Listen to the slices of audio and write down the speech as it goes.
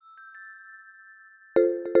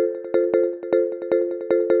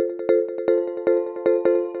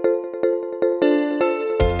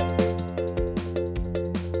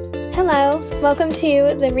Hello, welcome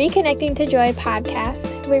to the Reconnecting to Joy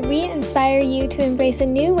podcast, where we inspire you to embrace a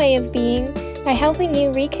new way of being by helping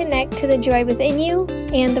you reconnect to the joy within you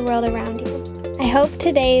and the world around you. I hope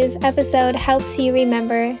today's episode helps you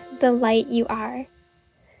remember the light you are.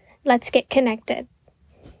 Let's get connected.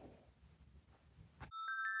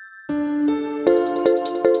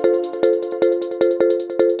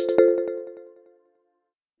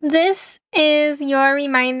 This is your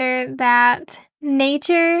reminder that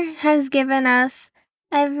nature has given us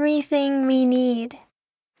everything we need.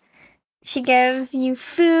 She gives you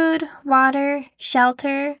food, water,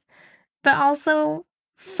 shelter, but also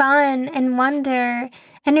fun and wonder,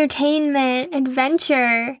 entertainment,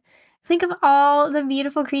 adventure. Think of all the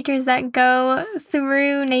beautiful creatures that go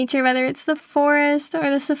through nature, whether it's the forest or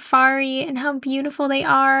the safari, and how beautiful they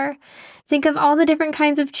are. Think of all the different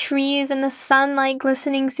kinds of trees and the sunlight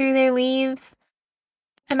glistening through their leaves.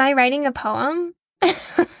 Am I writing a poem?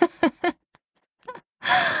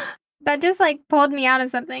 That just pulled me out of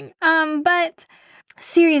something. But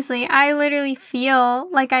seriously, I literally feel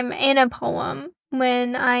like I'm in a poem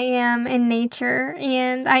when I am in nature.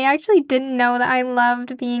 And I actually didn't know that I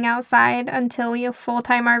loved being outside until we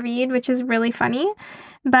full-time RV'd, which is really funny.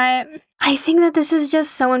 But I think that this is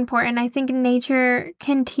just so important. I think nature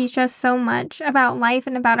can teach us so much about life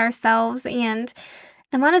and about ourselves. And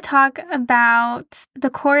I want to talk about the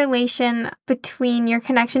correlation between your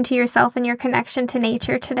connection to yourself and your connection to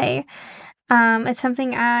nature today. It's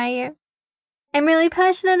something I am really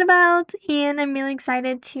passionate about, and I'm really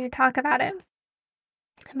excited to talk about it.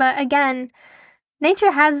 But again,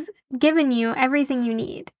 nature has given you everything you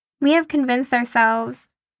need. We have convinced ourselves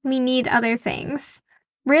we need other things,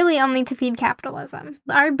 really only to feed capitalism.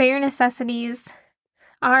 Our bare necessities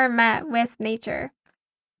are met with nature.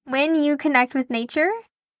 When you connect with nature,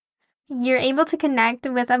 you're able to connect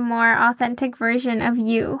with a more authentic version of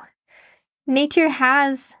you. Nature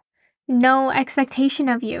has no expectation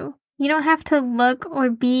of you. You don't have to look or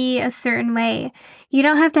be a certain way. You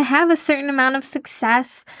don't have to have a certain amount of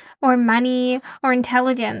success or money or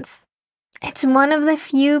intelligence. It's one of the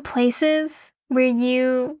few places where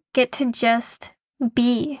you get to just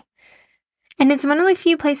be. And it's one of the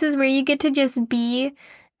few places where you get to just be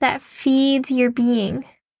that feeds your being.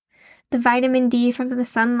 The vitamin D from the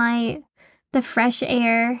sunlight, the fresh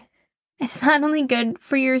air. It's not only good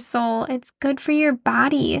for your soul, it's good for your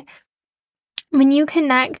body. When you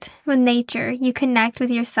connect with nature, you connect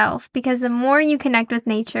with yourself, because the more you connect with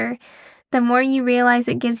nature, the more you realize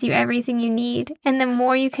it gives you everything you need. And the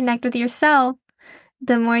more you connect with yourself,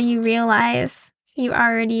 the more you realize you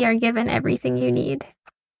already are given everything you need.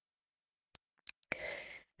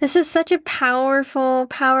 This is such a powerful,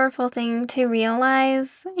 powerful thing to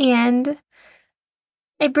realize, and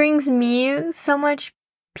it brings me so much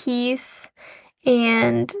peace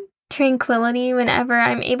and tranquility whenever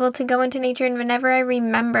I'm able to go into nature and whenever I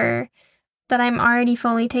remember that I'm already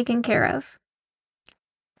fully taken care of.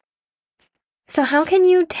 So how can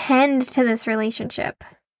you tend to this relationship?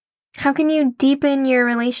 How can you deepen your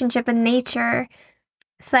relationship in nature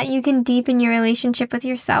so that you can deepen your relationship with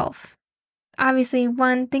yourself? Obviously,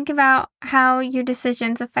 one, think about how your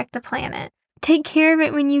decisions affect the planet. Take care of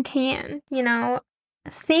it when you can,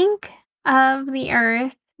 Think of the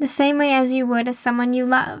earth the same way as you would as someone you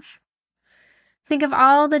love. Think of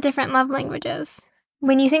all the different love languages.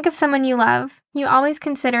 When you think of someone you love, you always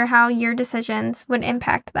consider how your decisions would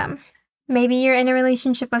impact them. Maybe you're in a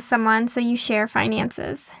relationship with someone, so you share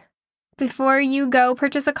finances. Before you go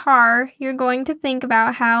purchase a car, you're going to think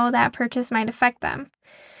about how that purchase might affect them.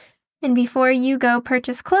 And before you go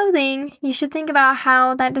purchase clothing, you should think about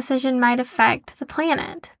how that decision might affect the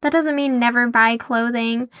planet. That doesn't mean never buy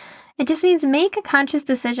clothing. It just means make a conscious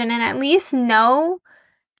decision and at least know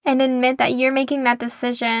and admit that you're making that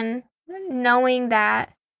decision, knowing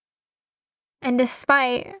that, and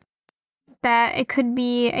despite that it could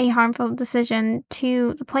be a harmful decision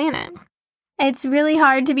to the planet. It's really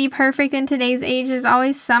hard to be perfect in today's age. There's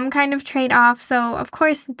always some kind of trade-off. So, of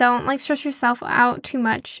course, don't stress yourself out too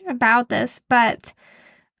much about this. But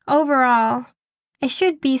overall, it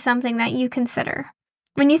should be something that you consider.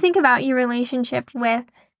 When you think about your relationship with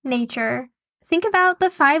nature, think about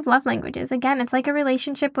the 5 love languages. Again, it's like a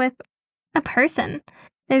relationship with a person.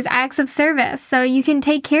 There's acts of service, so you can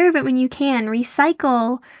take care of it when you can.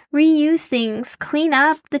 Recycle, reuse things, clean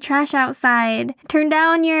up the trash outside, turn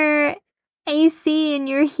down your AC and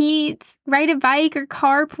your heat, ride a bike or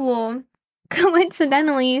carpool.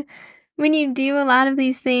 Coincidentally, when you do a lot of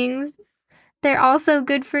these things, they're also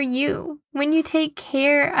good for you. When you take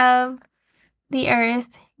care of the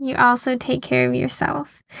earth, you also take care of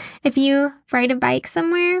yourself. If you ride a bike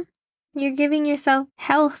somewhere, you're giving yourself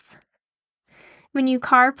health. When you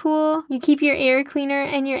carpool, you keep your air cleaner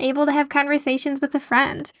and you're able to have conversations with a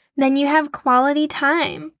friend. Then you have quality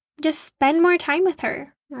time. Just spend more time with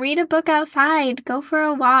her. Read a book outside, go for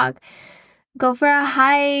a walk, go for a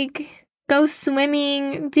hike, go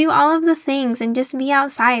swimming, do all of the things and just be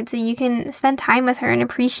outside so you can spend time with her and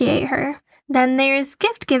appreciate her. Then there's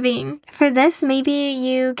gift giving. For this, maybe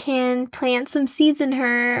you can plant some seeds in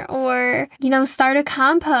her or, start a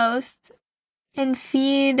compost and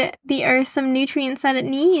feed the earth some nutrients that it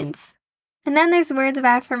needs. And then there's words of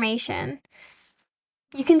affirmation.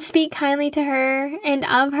 You can speak kindly to her and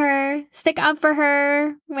of her, stick up for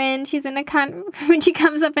her when she's when she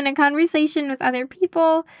comes up in a conversation with other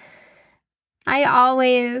people. I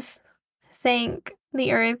always thank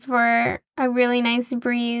the earth for a really nice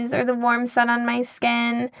breeze or the warm sun on my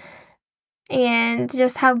skin and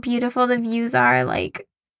just how beautiful the views are. Like,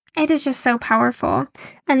 it is just so powerful.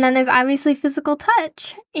 And then there's obviously physical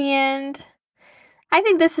touch. And I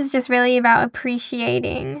think this is just really about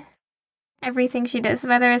appreciating everything she does,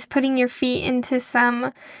 whether it's putting your feet into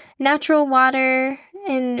some natural water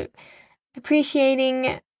and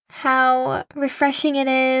appreciating how refreshing it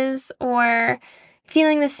is, or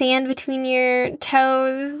feeling the sand between your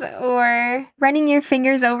toes, or running your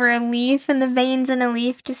fingers over a leaf and the veins in a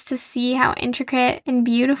leaf just to see how intricate and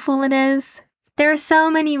beautiful it is. There are so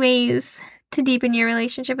many ways to deepen your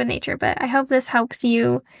relationship with nature, but I hope this helps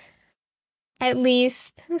you at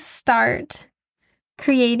least start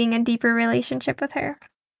creating a deeper relationship with her.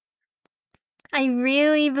 I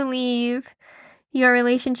really believe your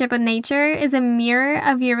relationship with nature is a mirror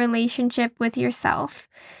of your relationship with yourself.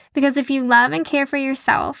 Because if you love and care for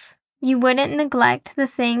yourself, you wouldn't neglect the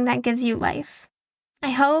thing that gives you life. I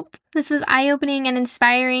hope this was eye-opening and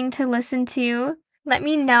inspiring to listen to. Let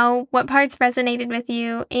me know what parts resonated with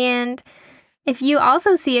you, and if you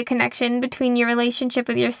also see a connection between your relationship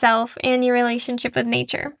with yourself and your relationship with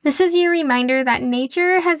nature. This is your reminder that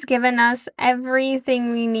nature has given us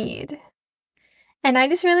everything we need. And I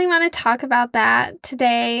just really want to talk about that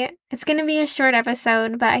today. It's going to be a short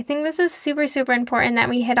episode, but I think this is super, super important that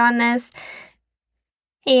we hit on this.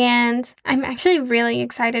 And I'm actually really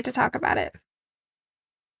excited to talk about it.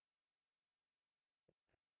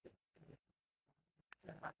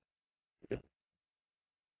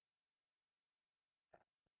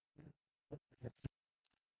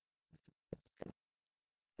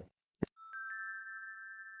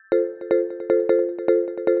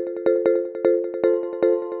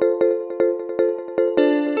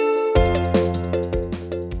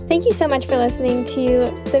 Thank you so much for listening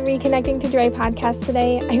to the Reconnecting to Joy podcast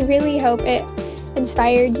today. I really hope it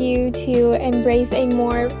inspired you to embrace a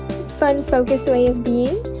more fun, focused way of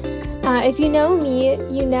being. If you know me,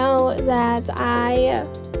 you know that I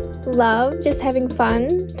love just having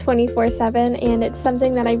fun 24/7, and it's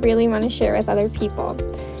something that I really want to share with other people.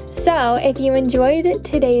 So if you enjoyed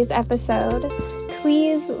today's episode,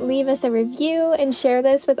 please leave us a review and share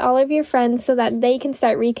this with all of your friends so that they can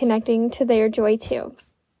start reconnecting to their joy too.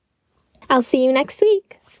 I'll see you next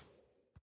week.